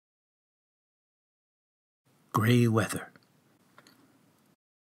Gray weather.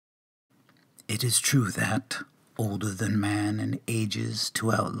 It is true that, older than man in ages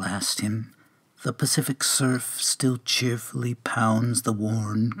to outlast him, the Pacific surf still cheerfully pounds the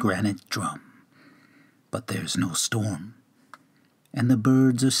worn granite drum. But there's no storm, and the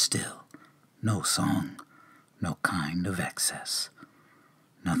birds are still, no song, no kind of excess.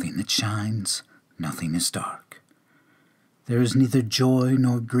 Nothing that shines, nothing is dark. There is neither joy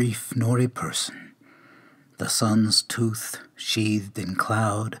nor grief nor a person. The sun's tooth sheathed in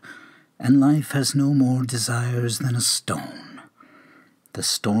cloud, and life has no more desires than a stone. The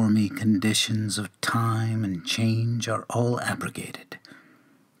stormy conditions of time and change are all abrogated.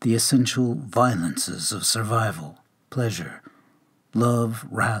 The essential violences of survival, pleasure, love,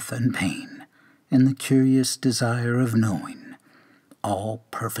 wrath, and pain, and the curious desire of knowing, all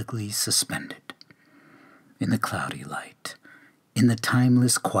perfectly suspended. In the cloudy light, in the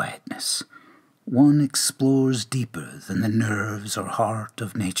timeless quietness, one explores deeper than the nerves or heart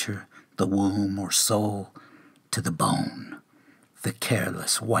of nature, the womb or soul, to the bone, the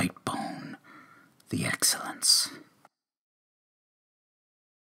careless white bone, the excellence.